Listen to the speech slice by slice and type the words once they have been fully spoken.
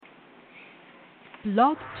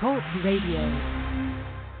Blog Talk Radio.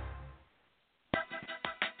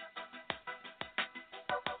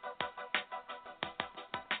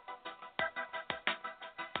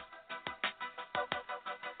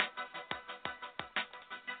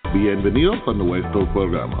 Bienvenidos a nuestro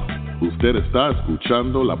programa. Usted está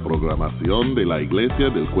escuchando la programación de la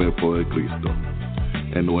Iglesia del Cuerpo de Cristo.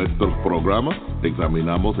 En nuestros programas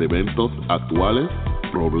examinamos eventos actuales,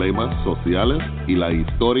 problemas sociales y la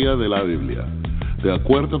historia de la Biblia, de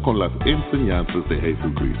acuerdo con las enseñanzas de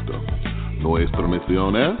Jesucristo. Nuestra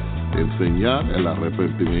misión es enseñar el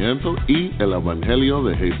arrepentimiento y el Evangelio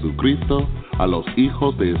de Jesucristo a los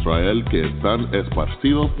hijos de Israel que están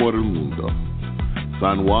esparcidos por el mundo.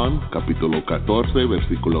 San Juan, capítulo 14,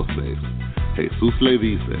 versículo 6. Jesús le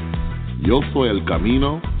dice: Yo soy el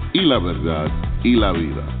camino y la verdad y la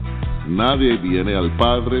vida. Nadie viene al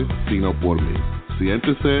Padre sino por mí.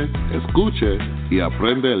 Siéntese, escuche y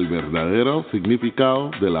aprende el verdadero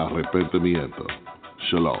significado del arrepentimiento.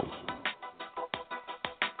 Shalom.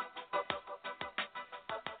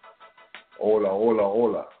 Hola, hola,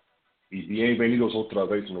 hola. Y bienvenidos otra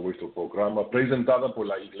vez a nuestro programa presentado por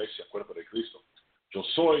la Iglesia Cuerpo de Cristo. Yo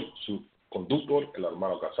soy su conductor, el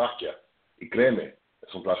hermano Casaquia, y créeme,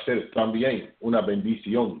 es un placer, también una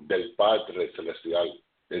bendición del Padre Celestial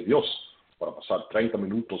de Dios para pasar 30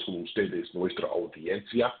 minutos con ustedes, nuestra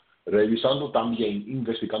audiencia, revisando también,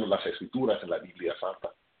 investigando las escrituras en la Biblia Santa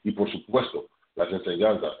y, por supuesto, las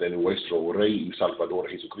enseñanzas de nuestro Rey y Salvador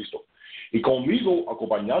Jesucristo. Y conmigo,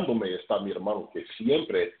 acompañándome, está mi hermano que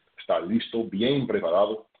siempre está listo, bien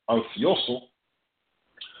preparado, ansioso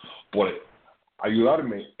por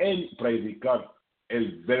ayudarme en predicar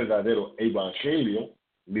el verdadero evangelio.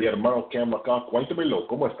 Mi hermano Cam acá, cuéntemelo,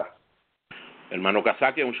 ¿cómo está? Hermano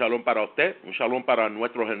Casaque, un shalom para usted, un shalom para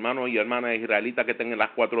nuestros hermanos y hermanas israelitas que estén en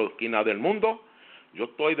las cuatro esquinas del mundo. Yo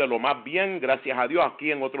estoy de lo más bien, gracias a Dios,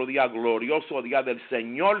 aquí en otro día glorioso, día del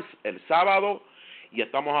Señor, el sábado, y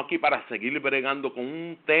estamos aquí para seguir bregando con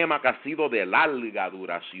un tema que ha sido de larga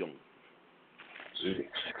duración. Sí,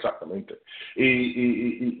 exactamente.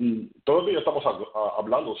 Y todavía estamos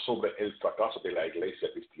hablando sobre el fracaso de la iglesia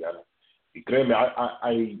cristiana. Y créeme,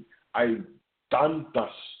 hay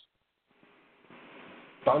tantos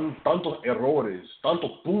errores,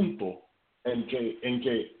 tantos puntos en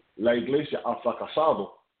que la iglesia ha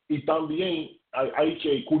fracasado. Y también hay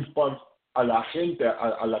que culpar a la gente,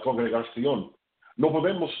 a la congregación. No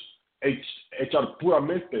podemos echar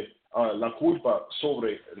puramente la culpa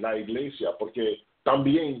sobre la iglesia, porque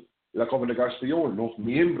también la congregación, los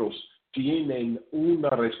miembros, tienen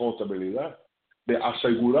una responsabilidad de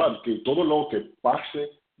asegurar que todo lo que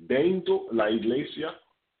pase dentro de la iglesia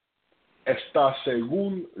está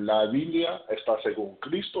según la Biblia, está según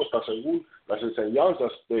Cristo, está según las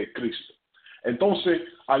enseñanzas de Cristo. Entonces,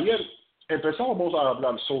 ayer empezamos a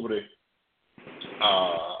hablar sobre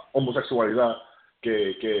homosexualidad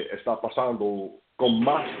que está pasando con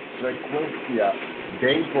más frecuencia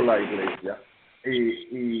dentro de la iglesia.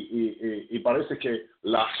 Y parece que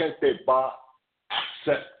la gente va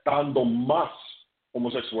aceptando más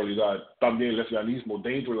homosexualidad, también lesbianismo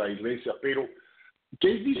dentro de la iglesia. Pero,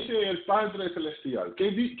 ¿qué dice el Padre Celestial? ¿Qué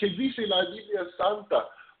dice la Biblia Santa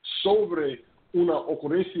sobre una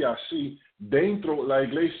ocurrencia así dentro de la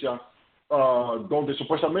iglesia, donde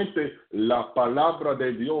supuestamente la palabra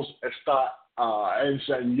de Dios está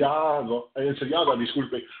enseñada,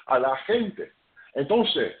 a la gente?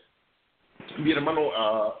 Entonces, mi hermano,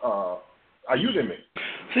 ayúdeme.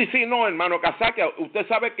 Sí, no, hermano Casaque, usted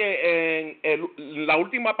sabe que en la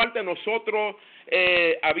última parte nosotros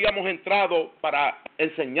habíamos entrado para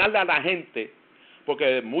enseñarle a la gente,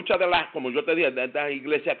 porque muchas de las, como yo te dije, de las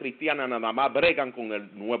iglesias cristianas nada más bregan con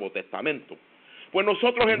el Nuevo Testamento. Pues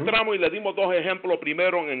nosotros entramos y le dimos dos ejemplos.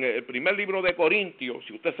 Primero, en el primer libro de Corintios,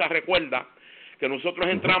 si usted se recuerda, que nosotros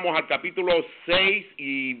entramos al capítulo 6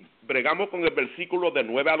 y bregamos con el versículo de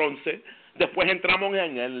 9 al 11. Después entramos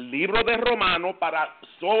en el libro de Romanos para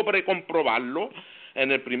sobrecomprobarlo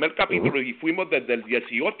en el primer capítulo y fuimos desde el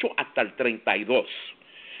 18 hasta el 32.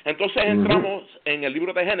 Entonces entramos en el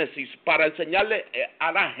libro de Génesis para enseñarle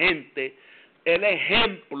a la gente el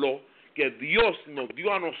ejemplo que Dios nos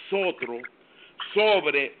dio a nosotros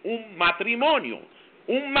sobre un matrimonio.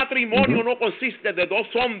 Un matrimonio no consiste de dos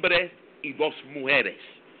hombres y dos mujeres.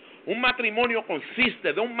 Un matrimonio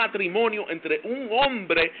consiste de un matrimonio entre un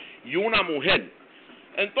hombre y una mujer.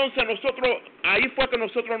 Entonces ahí fue que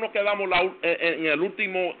nosotros nos quedamos en el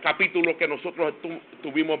último capítulo que nosotros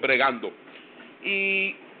estuvimos bregando.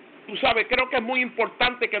 Y tú sabes, creo que es muy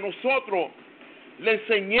importante que nosotros le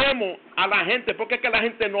enseñemos a la gente, porque es que la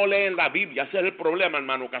gente no lee en la Biblia. Ese es el problema,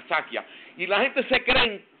 hermano Casaquia. Y la gente se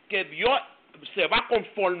cree que Dios se va a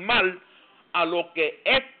conformar a lo que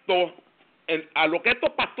estos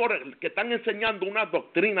pastores que están enseñando una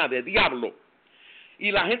doctrina de diablo.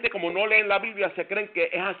 Y la gente, como no leen la Biblia, se creen que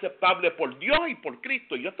es aceptable por Dios y por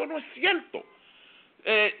Cristo. Y esto no es cierto.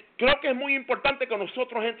 Creo que es muy importante que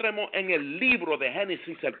nosotros entremos en el libro de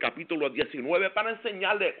Génesis, el capítulo 19, para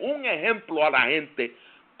enseñarle un ejemplo a la gente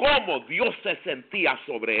cómo Dios se sentía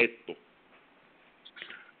sobre esto.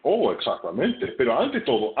 Oh, exactamente. Pero antes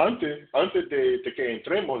de que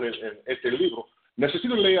entremos en este libro,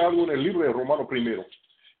 necesito leer algo en el libro de Romanos primero.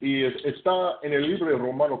 Y está en el libro de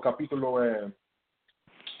Romanos capítulo...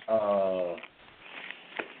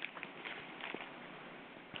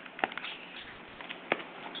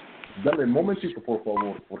 dame un momentito, por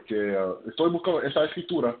favor, porque estoy buscando esa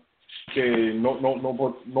escritura que no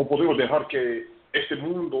podemos dejar que este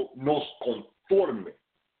mundo nos conforme.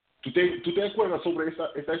 ¿Tú te acuerdas sobre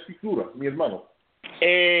esta escritura, mi hermano?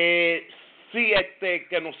 Sí,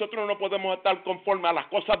 que nosotros no podemos estar conformes a las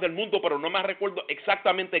cosas del mundo, pero no me recuerdo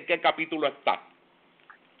exactamente en qué capítulo está.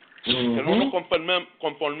 Que no nos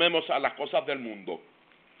conformemos a las cosas del mundo.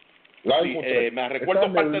 Sí, me recuerdo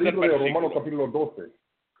está parte en el del libro de versículo. Romanos capítulo 12.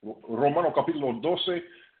 Romanos capítulo 12,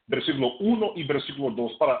 versículo 1 y versículo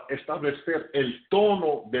 2, para establecer el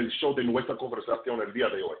tono del show de nuestra conversación el día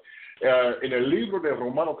de hoy. En el libro de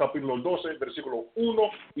Romanos capítulo 12, versículo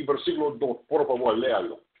 1 y versículo 2, por favor,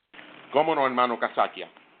 léalo. ¿Cómo no, hermano Casaquia?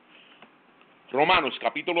 Romanos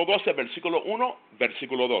capítulo 12, versículo 1,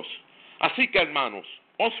 versículo 2. Así que, hermanos,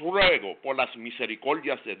 os ruego por las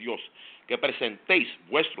misericordias de Dios que presentéis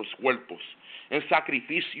vuestros cuerpos en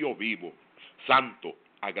sacrificio vivo, santo,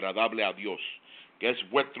 agradable a Dios, que es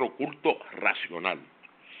vuestro culto racional.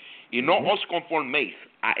 Y no os conforméis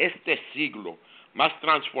a este siglo, mas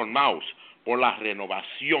transformaos por la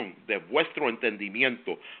renovación de vuestro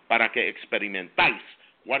entendimiento, para que experimentáis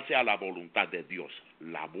cuál sea la voluntad de Dios,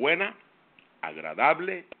 la buena,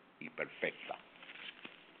 agradable y perfecta.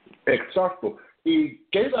 Exacto. Y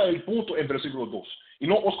queda el punto en versículo 2. Y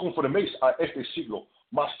no os conforméis a este siglo,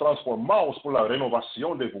 mas transformaos por la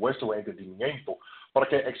renovación de vuestro entendimiento, para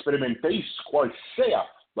que experimentéis cuál sea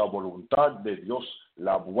la voluntad de Dios,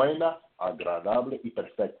 la buena, agradable y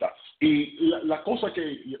perfecta. Y la cosa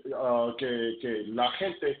que la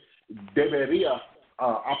gente debería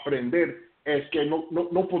aprender es que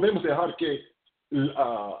no podemos dejar que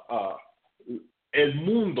el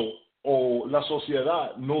mundo o la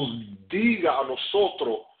sociedad nos diga a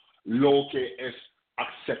nosotros lo que es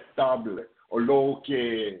aceptable o lo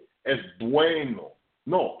que es bueno.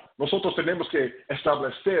 No, nosotros tenemos que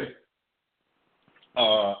establecer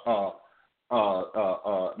la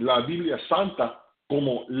Biblia Santa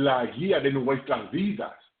como la guía de nuestras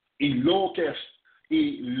vidas, y lo que es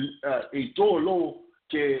y todo lo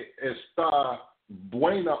que está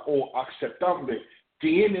buena o aceptable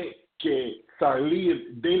tiene que salir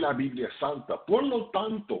de la Biblia Santa. Por lo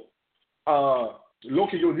tanto, lo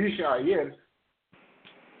que yo dije ayer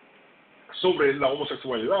sobre la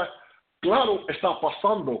homosexualidad, claro, está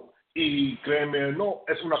pasando, y créeme, no,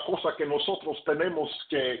 es una cosa que nosotros tenemos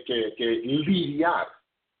que lidiar,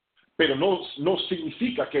 pero no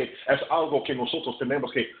significa que es algo que nosotros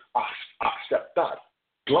tenemos que aceptar.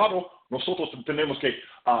 Claro, nosotros tenemos que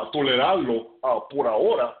tolerarlo por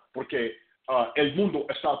ahora, porque el mundo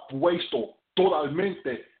está puesto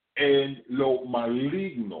totalmente en lo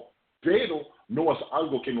maligno, pero no es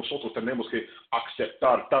algo que nosotros tenemos que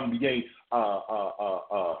aceptar también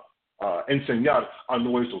enseñar a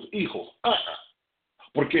nuestros hijos.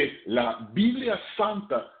 Porque la Biblia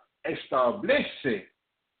Santa establece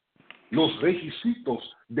los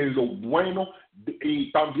requisitos de lo bueno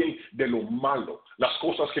y también de lo malo. Las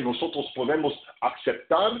cosas que nosotros podemos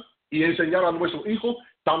aceptar y enseñar a nuestros hijos,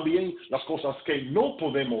 también las cosas que no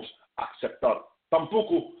podemos aceptar.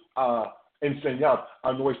 Tampoco enseñar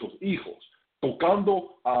a nuestros hijos.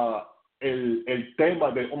 Tocando el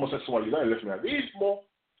tema de homosexualidad y lesbianismo,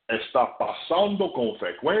 está pasando con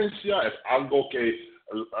frecuencia, es algo que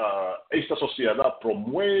esta sociedad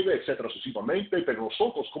promueve, etcétera, sucesivamente, pero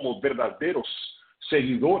nosotros como verdaderos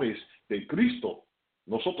seguidores de Cristo,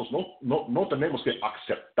 nosotros no tenemos que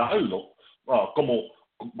aceptarlo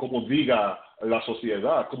como diga la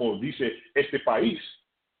sociedad, como dice este país.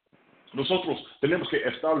 Nosotros tenemos que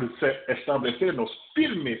establecernos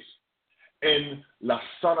firmes en la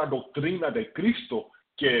sana doctrina de Cristo,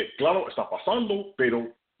 que claro está pasando, pero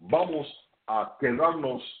vamos a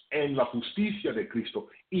quedarnos en la justicia de Cristo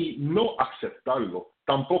y no aceptarlo,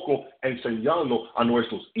 tampoco enseñarlo a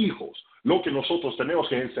nuestros hijos. Lo que nosotros tenemos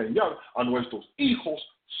que enseñar a nuestros hijos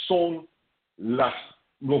son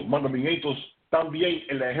los mandamientos también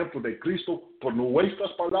el ejemplo de Cristo por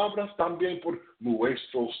nuestras palabras, también por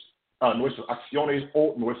nuestras acciones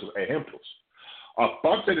o nuestros ejemplos.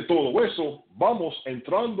 Aparte de todo eso, vamos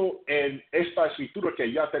entrando en esta escritura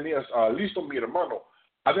que ya tenías listo, mi hermano.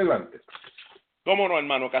 Adelante. ¿Cómo no,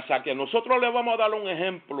 hermano Casaquia? Nosotros le vamos a dar un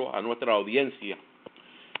ejemplo a nuestra audiencia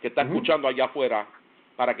que está escuchando allá afuera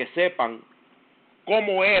para que sepan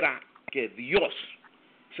cómo era que Dios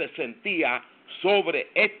se sentía sobre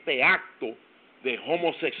este acto de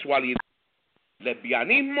homosexualidad,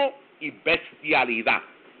 lesbianismo y bestialidad.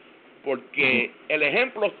 Porque el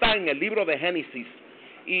ejemplo está en el libro de Génesis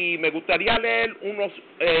y me gustaría leer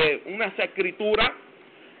unas escrituras.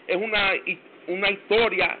 Es una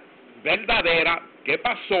historia verdadera que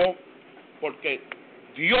pasó porque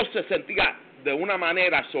Dios se sentía de una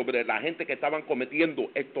manera sobre la gente que estaban cometiendo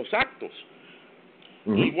estos actos.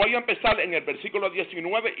 Y voy a empezar en el versículo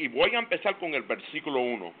 19 y voy a empezar con el versículo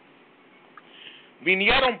 1.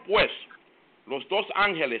 Vinieron pues los dos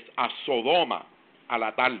ángeles a Sodoma a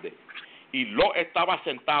la tarde, y Lot estaba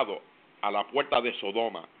sentado a la puerta de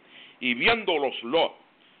Sodoma, y viéndolos Lot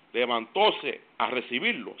levantóse a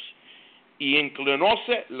recibirlos, y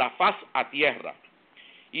inclinóse la faz a tierra,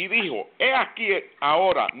 y dijo: he aquí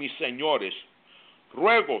ahora, mis señores,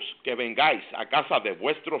 ruegos que vengáis a casa de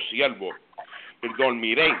vuestro siervo, y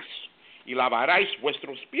dormiréis, y lavaréis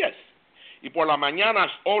vuestros pies, y por la mañana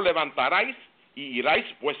os levantaréis, y iréis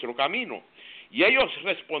vuestro camino. Y ellos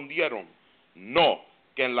respondieron: no,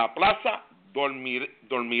 que en la plaza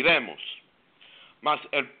dormiremos. Mas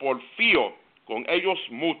el porfío con ellos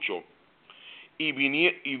mucho, y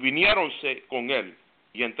viniéronse con él,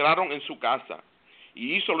 y entraron en su casa,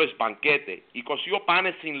 y hízoles banquete, y coció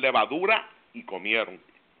panes sin levadura, y comieron.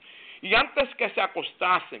 Y antes que se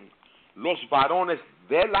acostasen, los varones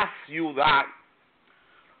de la ciudad,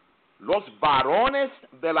 los varones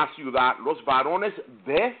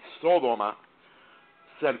de Sodoma,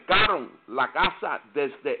 cercaron la casa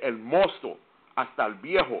desde el mozo hasta el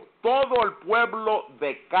viejo, todo el pueblo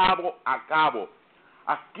de cabo a cabo.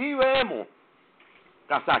 Aquí vemos,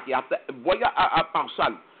 Kazaki, voy a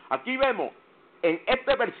pausar. Aquí vemos en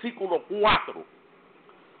este versículo 4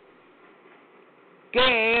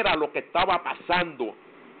 qué era lo que estaba pasando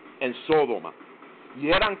en Sodoma. Y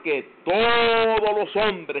eran que todos los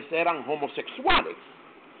hombres eran homosexuales.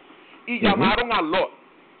 Y llamaron a Lot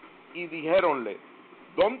y dijéronle: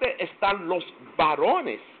 ¿dónde están los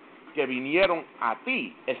varones que vinieron a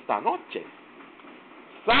ti esta noche?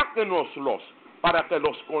 Sáquenoslos para que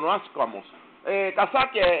los conozcamos.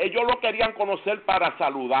 Kazaki, ellos lo querían conocer para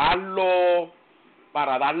saludarlo,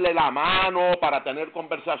 para darle la mano, para tener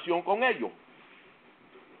conversación con ellos.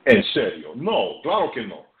 ¿En serio? No, claro que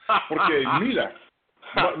no. Porque mira,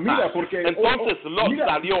 porque... Entonces Lot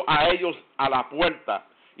salió a ellos a la puerta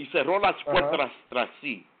y cerró las puertas tras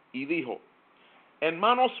sí y dijo: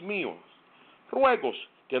 hermanos míos, ruegos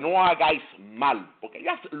que no hagáis mal, porque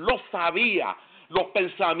ya lo sabía, los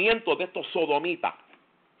pensamientos de estos sodomitas.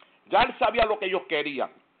 Ya él sabía lo que ellos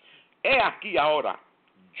querían. He aquí ahora,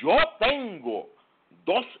 yo tengo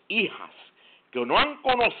 2 hijas que no han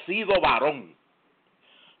conocido varón.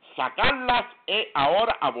 Sacadlas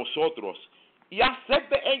ahora a vosotros y haced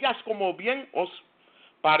de ellas como bien os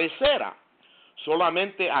pareciera.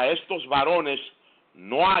 Solamente a estos varones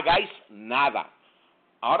no hagáis nada.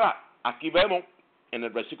 Ahora, aquí vemos en el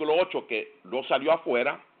versículo 8 que Lot salió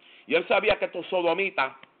afuera y él sabía que estos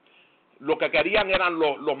sodomitas lo que querían eran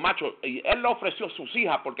los machos, y él le ofreció sus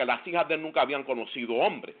hijas porque las hijas de él nunca habían conocido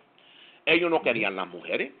hombres. Ellos no querían las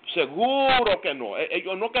mujeres, seguro que no,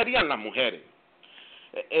 ellos no querían las mujeres.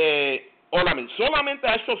 Solamente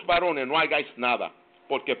a esos varones no hagáis nada,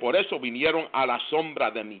 porque por eso vinieron a la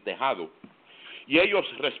sombra de mi tejado. Y ellos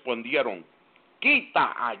respondieron: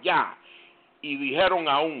 quita allá. Y dijeron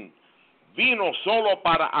aún: vino solo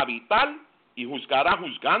para habitar y juzgará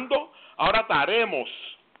juzgando. Ahora daremos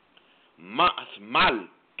más mal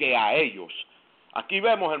que a ellos. Aquí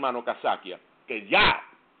vemos, hermano Kazakia, que ya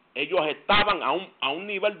ellos estaban a un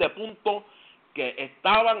nivel de punto que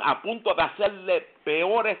estaban a punto de hacerle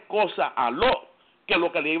peores cosas a Lot que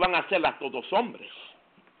lo que le iban a hacer a todos los hombres.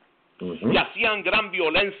 Y hacían gran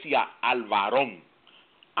violencia al varón,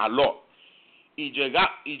 a Lot. Y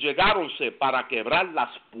llegáronse para quebrar las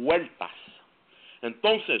puertas.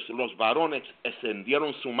 Entonces los varones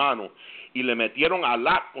extendieron su mano y le metieron a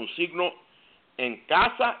Lot con signo en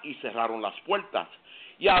casa y cerraron las puertas.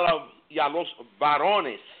 Y a los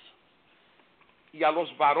varones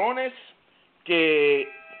que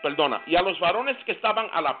estaban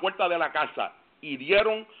a la puerta de la casa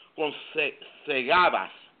hirieron con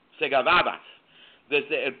segadadas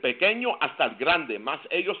desde el pequeño hasta el grande, mas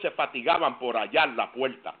ellos se fatigaban por hallar la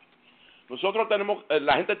puerta. Nosotros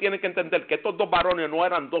la gente tiene que entender que estos dos varones no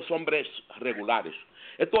eran dos hombres regulares.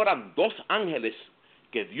 Estos eran dos ángeles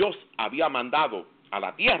que Dios había mandado a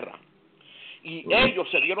la tierra. Y ellos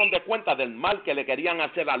se dieron de cuenta del mal que le querían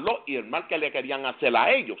hacer a Lot y el mal que le querían hacer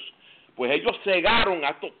a ellos. Pues ellos cegaron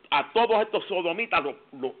a todos estos sodomitas,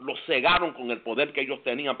 los cegaron con el poder que ellos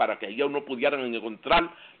tenían para que ellos no pudieran encontrar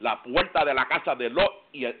la puerta de la casa de Lot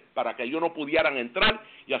y para que ellos no pudieran entrar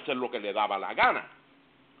y hacer lo que les daba la gana.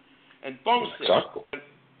 Entonces, Exacto.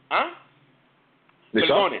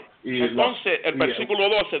 Perdone. Entonces, el versículo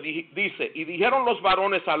 12 dice, y dijeron los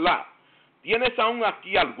varones a Alá, ¿tienes aún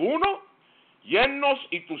aquí alguno? Yernos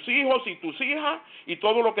y tus hijos y tus hijas y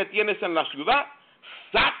todo lo que tienes en la ciudad,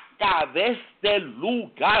 saca de este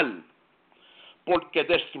lugar, porque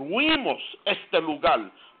destruimos este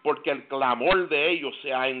lugar, porque el clamor de ellos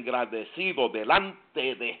se ha engrandecido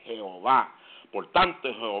delante de Jehová. Por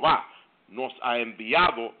tanto, Jehová nos ha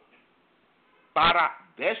enviado para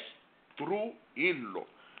destruirlo.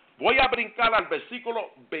 Voy a brincar al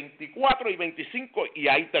versículo 24 y 25 y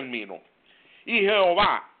ahí termino. Y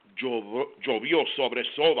Jehová llovió sobre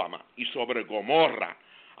Sodoma y sobre Gomorra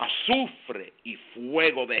azufre y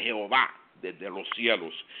fuego de Jehová desde los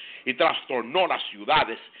cielos, y trastornó las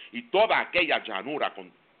ciudades y toda aquella llanura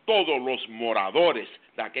con todos los moradores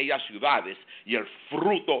de aquellas ciudades y el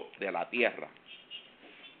fruto de la tierra.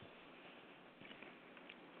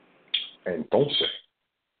 Entonces,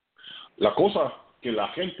 la cosa que la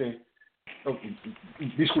gente,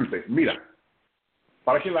 disculpe, mira,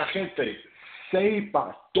 para que la gente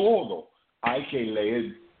sepa todo, hay que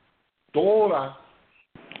leer toda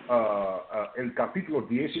el capítulo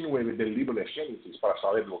 19 del libro de Génesis para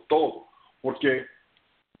saberlo todo, porque,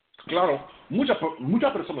 claro, muchas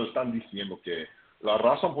personas están diciendo que la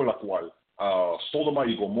razón por la cual Sodoma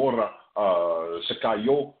y Gomorra se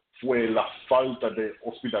cayó fue la falta de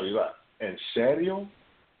hospitalidad. ¿En serio?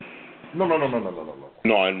 No.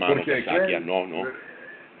 No, hermano, porque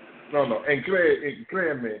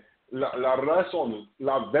créeme, la razón,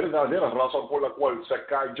 la verdadera razón por la cual se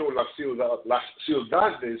cayó las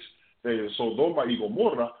ciudades de Sodoma y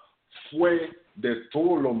Gomorra fue de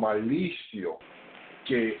todo lo malicio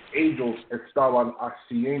que ellos estaban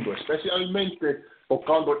haciendo, especialmente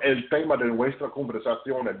tocando el tema de nuestra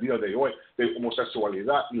conversación el día de hoy, de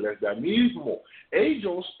homosexualidad y lesbianismo.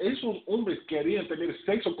 Esos hombres querían tener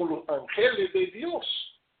sexo con los ángeles de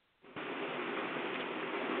Dios.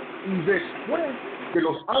 Y después que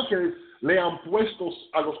los ángeles le han puesto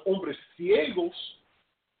a los hombres ciegos,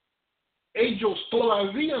 ellos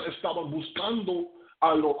todavía estaban buscando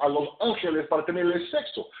a los ángeles para tenerle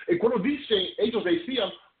sexo. Y cuando ellos decían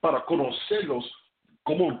para conocerlos,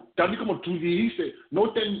 tal y como tú dijiste,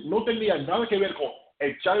 no tenía nada que ver con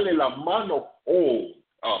echarle la mano,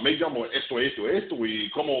 me llamo esto, y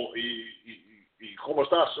cómo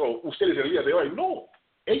estás, ustedes el día de hoy. No,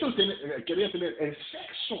 ellos querían tener el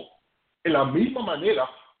sexo. En la misma manera,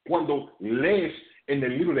 cuando lees en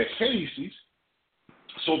el libro de Génesis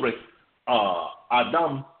sobre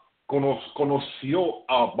Adán, conoció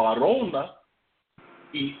a varona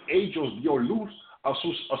y ellos dio luz a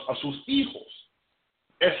sus hijos.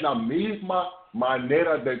 Es la misma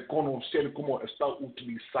manera de conocer cómo está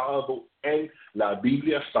utilizado en la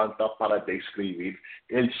Biblia Santa para describir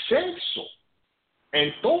el sexo.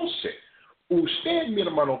 Entonces, usted, mi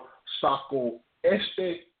hermano, sacó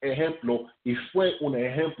este ejemplo y fue un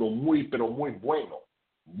ejemplo muy, pero muy bueno.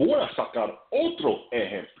 Voy a sacar otro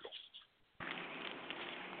ejemplo.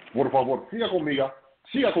 Por favor, siga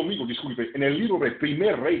conmigo, disculpe, en el libro de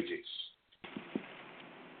Primer Reyes.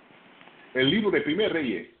 El libro de Primer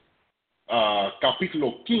Reyes,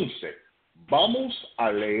 capítulo 15. Vamos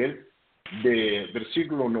a leer de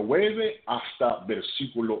versículo 9 hasta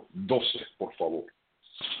versículo 12, por favor.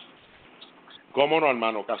 ¿Cómo no,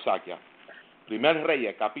 hermano Casaquia? Primer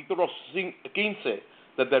Reyes, capítulo 15,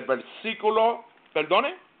 desde el versículo,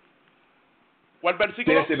 ¿perdone? ¿Cuál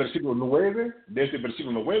versículo? Desde el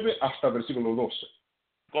versículo 9 hasta el versículo 12.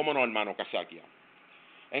 ¿Cómo no, hermano Casaquia?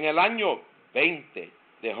 En el año 20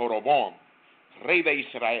 de Jorobón, rey de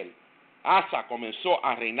Israel, Asa comenzó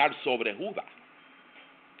a reinar sobre Judá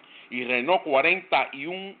y reinó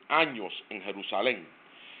 41 años en Jerusalén.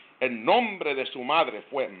 El nombre de su madre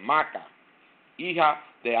fue Maca, hija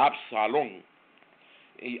de Absalón.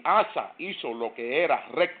 Y Asa hizo lo que era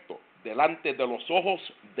recto delante de los ojos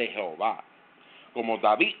de Jehová, como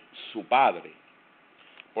David su padre,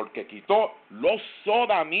 porque quitó los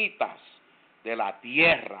sodomitas de la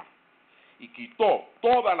tierra y quitó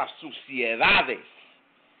todas las suciedades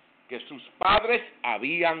que sus padres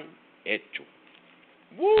habían hecho.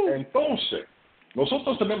 Entonces,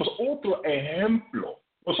 nosotros tenemos otro ejemplo.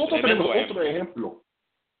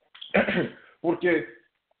 Porque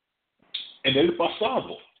en el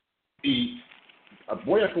pasado, y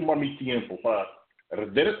voy a tomar mi tiempo para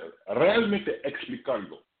realmente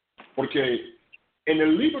explicarlo, porque en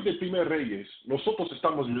el libro de Primer Reyes, nosotros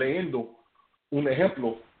estamos leyendo un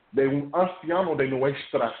ejemplo de un anciano de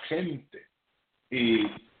nuestra gente. ¿Y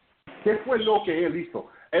qué fue lo que él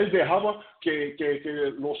hizo? ¿Él dejaba que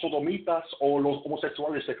los sodomitas o los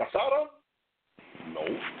homosexuales se casaran? No.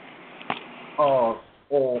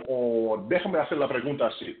 O déjame hacer la pregunta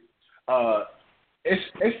así.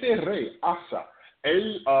 Este rey, Asa,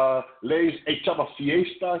 él les echaba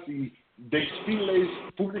fiestas y desfiles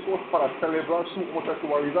públicos para celebrar su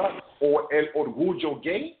homosexualidad o el orgullo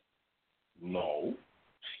gay? No.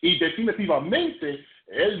 Y definitivamente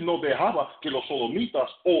él no dejaba que los sodomitas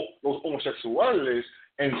o los homosexuales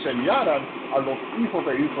enseñaran a los hijos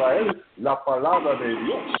de Israel la palabra de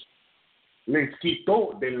Dios. Les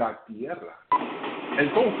quitó de la tierra.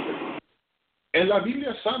 Entonces, en la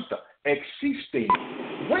Biblia Santa existen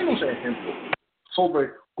buenos ejemplos sobre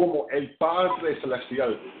cómo el Padre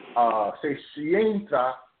Celestial se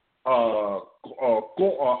sienta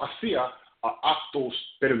hacia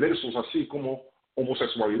actos perversos, así como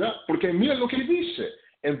homosexualidad. Porque mira lo que dice.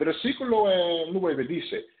 En versículo 9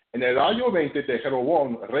 dice: en el año 20 de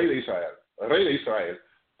Jeroboam, rey de Israel,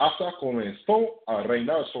 Asa comenzó a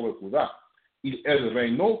reinar sobre Judá. Y él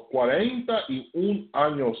reinó 41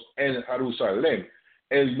 años en Jerusalén.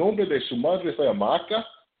 El nombre de su madre fue Maaca,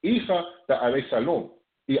 hija de Abesalón.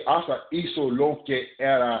 Y Asa hizo lo que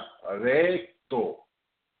era recto.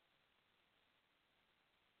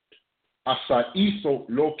 Asa hizo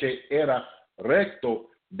lo que era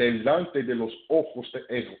recto delante de los ojos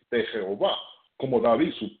de Jehová, como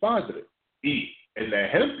David su padre. Y el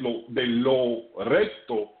ejemplo de lo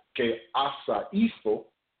recto que Asa hizo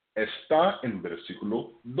está en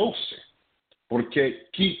versículo 12, porque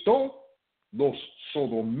quitó los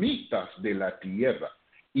sodomitas de la tierra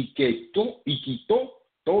y quitó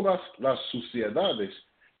todas las suciedades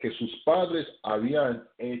que sus padres habían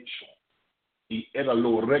hecho. Y era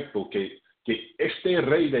lo recto que este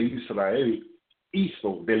rey de Israel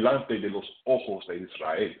hizo delante de los ojos de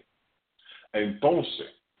Israel.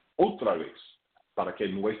 Entonces, otra vez, para que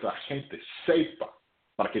nuestra gente sepa,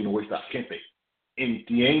 para que nuestra gente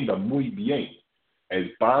entienda muy bien,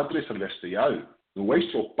 el Padre Celestial,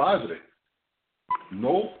 nuestro Padre,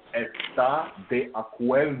 no está de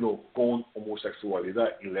acuerdo con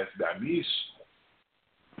homosexualidad y lesbianismo.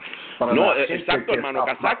 No, exacto, hermano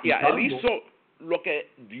Casaquia. Él hizo lo que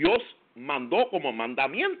Dios mandó como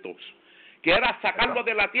mandamientos, que era sacarlo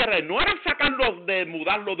de la tierra. Y no era sacarlo de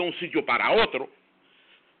mudarlo de un sitio para otro.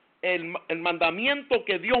 El mandamiento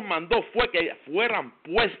que Dios mandó fue que fueran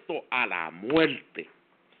puestos a la muerte.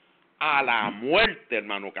 A la muerte,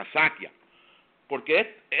 hermano Casaquia.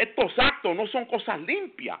 Porque estos actos no son cosas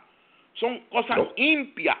limpias, son cosas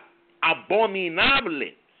impias,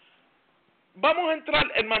 abominables. Vamos a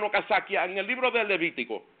entrar, hermano Casaquia, en el libro del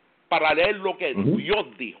Levítico para leer lo que Dios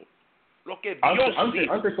dijo. Lo que Dios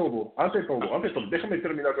dijo. Antes de todo, déjame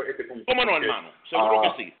terminar este punto. ¿Cómo no, hermano? Seguro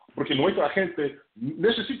que sí. Porque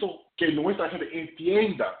necesito que nuestra gente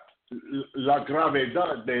entienda la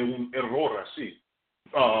gravedad de un error así,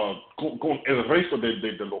 con el resto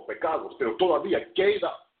de los pecados, pero todavía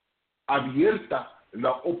queda abierta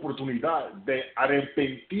la oportunidad de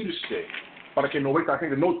arrepentirse para que nuestra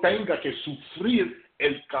gente no tenga que sufrir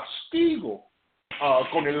el castigo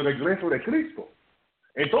con el regreso de Cristo.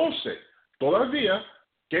 Entonces, todavía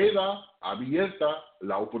queda abierta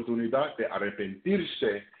la oportunidad de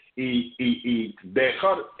arrepentirse y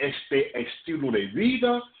dejar este estilo de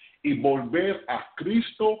vida y volver a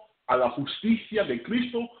Cristo, a la justicia de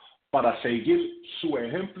Cristo, para seguir su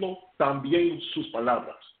ejemplo, también sus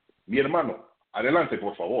palabras. Mi hermano, adelante,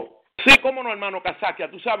 por favor. Sí, cómo no, hermano Casaquia,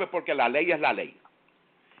 tú sabes, porque la ley es la ley.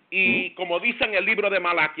 Y como dice en el libro de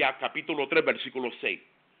Malaquia, capítulo 3, versículo 6,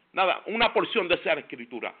 nada, una porción de esa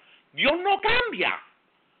escritura. Dios no cambia.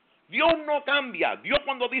 Dios no cambia. Dios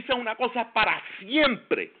cuando dice una cosa es para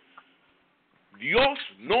siempre. Dios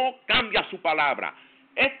no cambia su palabra.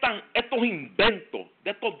 Estos inventos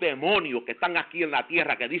de estos demonios que están aquí en la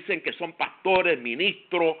tierra, que dicen que son pastores,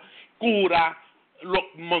 ministros, curas,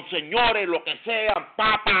 monseñores, lo que sean,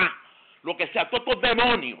 papas, lo que sea, todos estos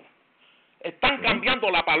demonios están cambiando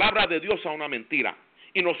la palabra de Dios a una mentira.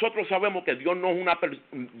 Y nosotros sabemos que Dios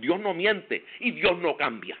Dios no miente y Dios no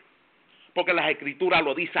cambia. Porque las escrituras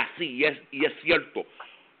lo dicen así y es cierto.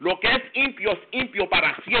 Lo que es impio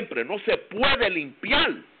para siempre. No se puede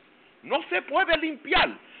limpiar. No se puede limpiar.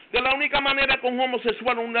 De la única manera que un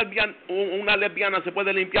homosexual o una lesbiana se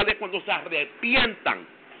puede limpiar es cuando se arrepientan.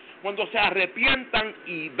 Cuando se arrepientan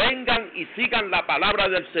y vengan y sigan la palabra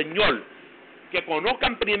del Señor. Que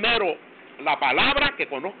conozcan primero la palabra, que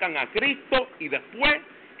conozcan a Cristo y después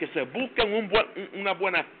que se busquen una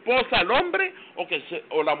buena esposa el hombre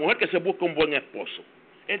o la mujer que se busque un buen esposo.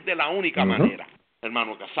 Es de la única manera,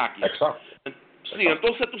 hermano Kazaki. Exacto. Sí,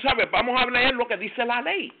 entonces tú sabes, vamos a leer lo que dice la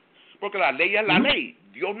ley, porque la ley es la ley,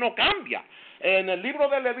 Dios no cambia. En el libro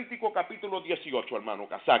de Levítico capítulo 18, hermano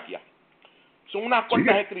Kazaki, son unas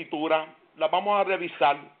cuantas escrituras, las vamos a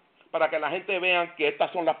revisar para que la gente vea que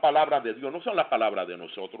estas son las palabras de Dios, no son las palabras de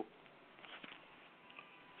nosotros.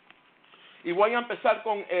 Y voy a empezar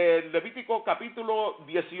con Levítico capítulo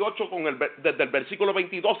 18, desde el versículo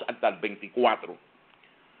 22 hasta el 24.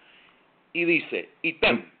 Y dice, y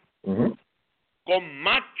con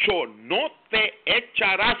macho no te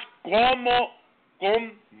echarás como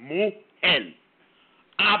con mujer.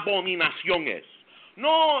 Abominación es.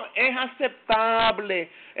 No, es aceptable.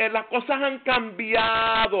 Las cosas han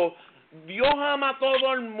cambiado. Dios ama a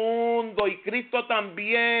todo el mundo y Cristo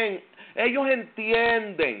también. Ellos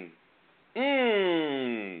entienden.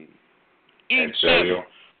 ¿En serio?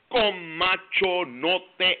 Con macho no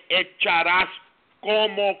te echarás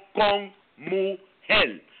como con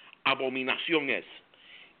mujer. Abominación es.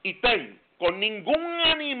 Y con ningún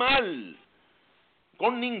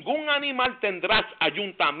animal tendrás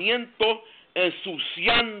ayuntamiento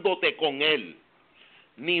ensuciándote con él.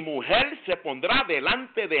 Ni mujer se pondrá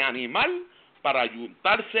delante de animal para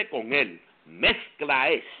ayuntarse con él.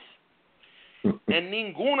 Mezcla es. En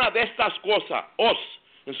ninguna de estas cosas os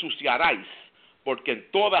ensuciaráis, porque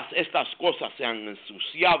en todas estas cosas se han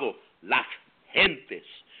ensuciado las gentes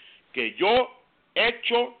que yo he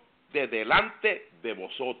hecho de delante de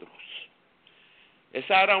vosotros.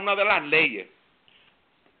 Esa era una de las leyes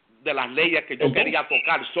que yo quería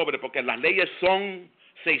tocar sobre, porque las leyes son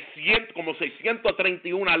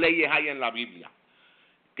 631 leyes hay en la Biblia,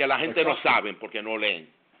 que la gente no sabe porque no leen.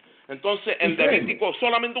 Entonces, en Levítico,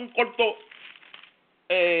 solamente un corto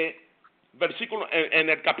versículo, en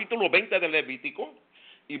el capítulo 20 de Levítico,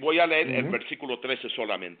 y voy a leer el versículo 13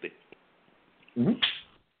 solamente.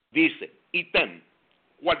 Dice, y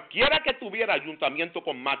cualquiera que tuviera ayuntamiento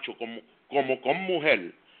con macho como con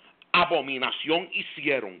mujer, abominación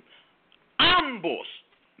hicieron. Ambos,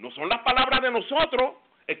 no son las palabras de nosotros,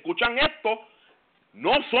 escuchan esto,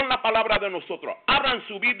 no son las palabras de nosotros. Abran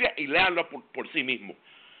su Biblia y léanlo por sí mismos.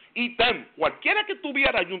 Y cualquiera que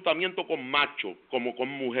tuviera ayuntamiento con macho como con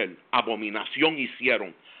mujer, abominación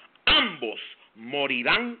hicieron. Ambos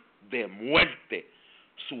morirán de muerte,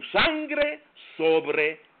 su sangre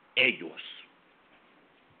sobre ellos.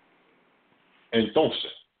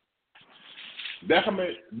 Entonces,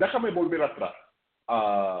 déjame volver atrás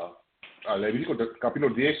a Levítico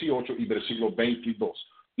capítulo 18 y versículo 22.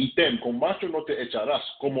 Y con macho no te echarás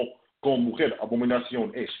como con mujer,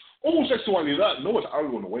 abominación es. Homosexualidad no es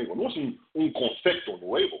algo nuevo, no es un concepto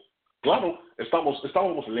nuevo. Claro,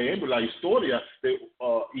 estábamos leyendo la historia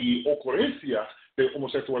y ocurrencias de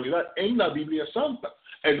homosexualidad en la Biblia Santa.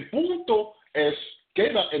 El punto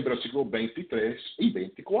queda en versículos 23 y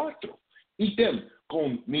 24. Y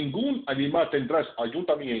con ningún animal tendrás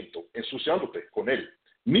ayuntamiento ensuciándote con él.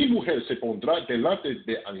 Ni mujer se pondrá delante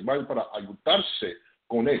de animal para ayuntarse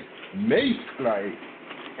con él. Mezcla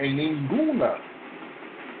en ninguna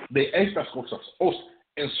de estas cosas os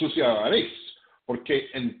ensuciaréis, porque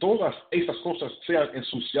en todas estas cosas sean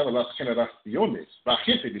ensuciadas las gentes, las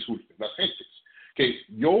gentes, que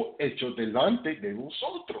yo he hecho delante de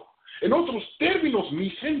vosotros. En otros términos, mi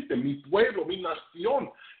gente, mi pueblo, mi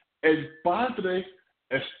nación, el Padre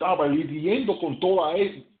estaba lidiando con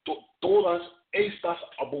todas estas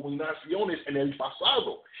abominaciones en el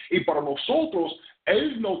pasado. Y para nosotros,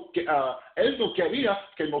 Él no quería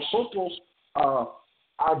que nosotros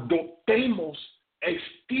adoptemos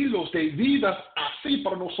estilos de vida así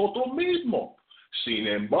para nosotros mismos. Sin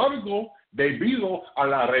embargo, debido a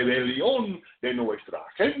la rebelión de nuestra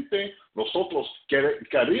gente, nosotros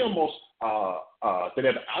queríamos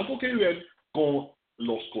tener algo que ver con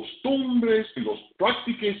los costumbres y los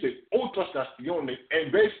prácticas de otras naciones en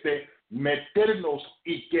vez de meternos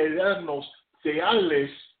y quedarnos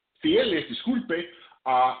fieles,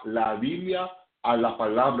 a la Biblia, a la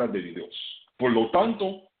palabra de Dios. Por lo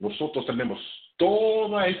tanto, nosotros tenemos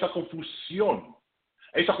toda esa confusión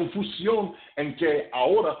en que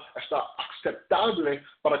ahora está aceptable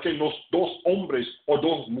para que los dos hombres o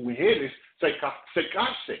dos mujeres se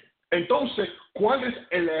casen. Entonces, ¿cuál es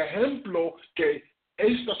el ejemplo que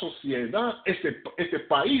esta sociedad, este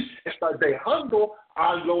país está dejando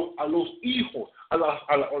a los hijos, a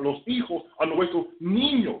los hijos, a nuestros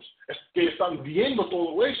niños que están viendo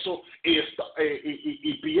todo eso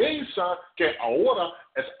y piensan que ahora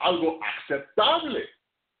es algo aceptable.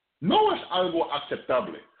 No es algo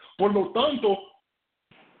aceptable. Por lo tanto,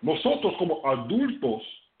 nosotros como adultos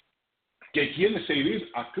que quieren seguir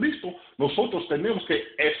a Cristo, nosotros tenemos que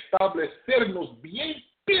establecernos bien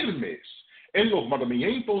firmes en los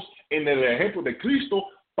mandamientos, en el ejemplo de Cristo,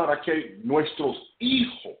 para que nuestros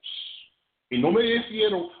hijos, y no me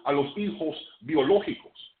refiero a los hijos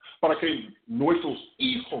biológicos, para que nuestros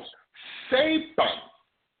hijos sepan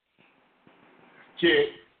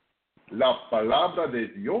que la palabra de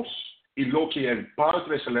Dios y lo que el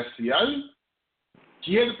Padre Celestial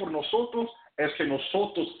quiere por nosotros es que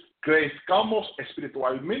nosotros crezcamos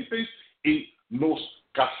espiritualmente y nos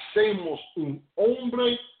casemos un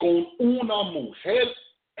hombre con una mujer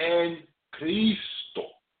en Cristo.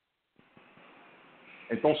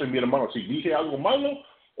 Entonces, mi hermano, si dije algo malo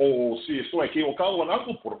o si estoy equivocado en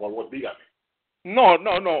algo, por favor, dígame. No.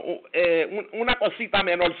 Una cosita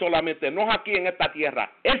menor solamente. No es aquí en esta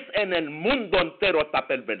tierra. Es en el mundo entero esta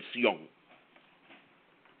perversión.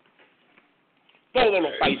 Todos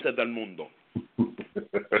los países del mundo.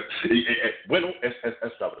 Bueno, es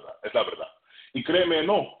la verdad. Y créeme o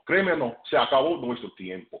no, se acabó nuestro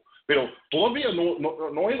tiempo. Pero todavía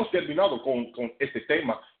no hemos terminado con este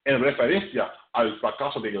tema en referencia al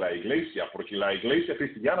fracaso de la iglesia, porque la iglesia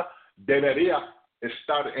cristiana debería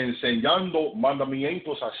estar enseñando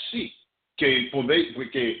mandamientos así, que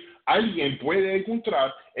alguien puede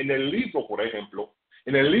encontrar en el libro, por ejemplo,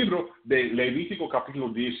 en el libro de Levítico capítulo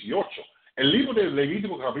 18. El libro de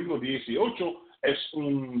Levítico capítulo 18 es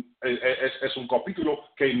un capítulo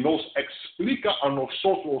que nos explica a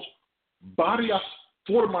nosotros varias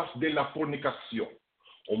formas de la fornicación.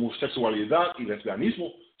 Homosexualidad y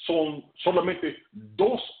lesbianismo son solamente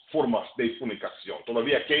dos formas de fornicación.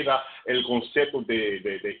 Todavía queda el concepto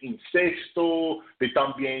de incesto, de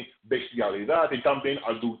también bestialidad, de también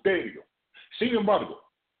adulterio. Sin embargo,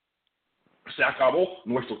 se acabó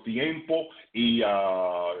nuestro tiempo y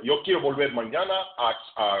yo quiero volver mañana a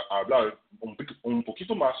hablar un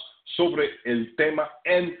poquito más sobre el tema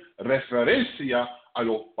en referencia a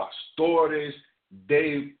los pastores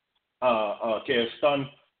que están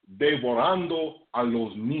devorando a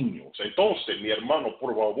los niños. Entonces, mi hermano,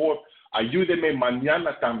 por favor, ayúdeme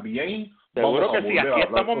mañana también. Seguro que sí, aquí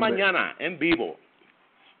estamos mañana en vivo.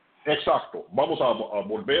 Exacto, vamos a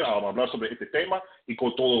volver a hablar sobre este tema y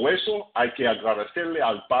con todo eso hay que agradecerle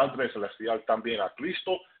al Padre Celestial, también a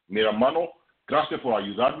Cristo. Mi hermano, gracias por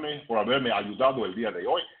ayudarme, por haberme ayudado el día de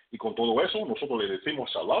hoy y con todo eso nosotros le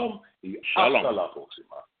decimos shalom y shalom. Hasta la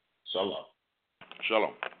próxima. Shalom.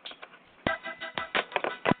 Shalom.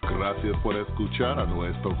 Gracias por escuchar a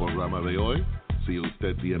nuestro programa de hoy. Si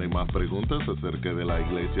usted tiene más preguntas acerca de la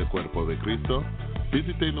Iglesia Cuerpo de Cristo,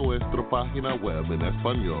 visite nuestra página web en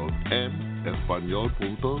español en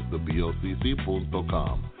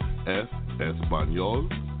español.thebocc.com. Es español,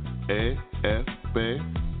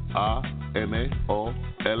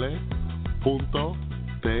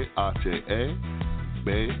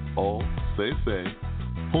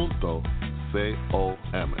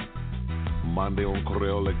 Mande un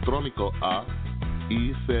correo electrónico a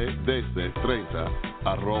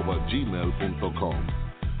icdc30@gmail.com.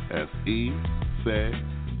 Es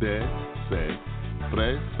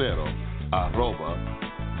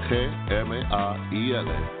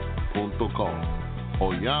icdc3@gmail.com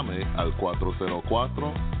o llame al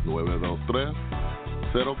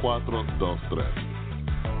 404-923-0423.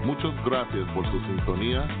 Muchas gracias por su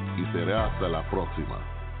sintonía y será hasta la próxima.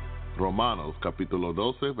 Romanos capítulo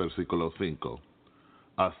 12, versículo 5.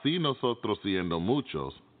 Así nosotros, siendo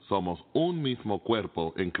muchos, somos un mismo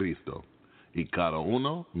cuerpo en Cristo, y cada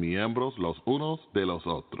uno miembros los unos de los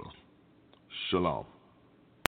otros. Shalom.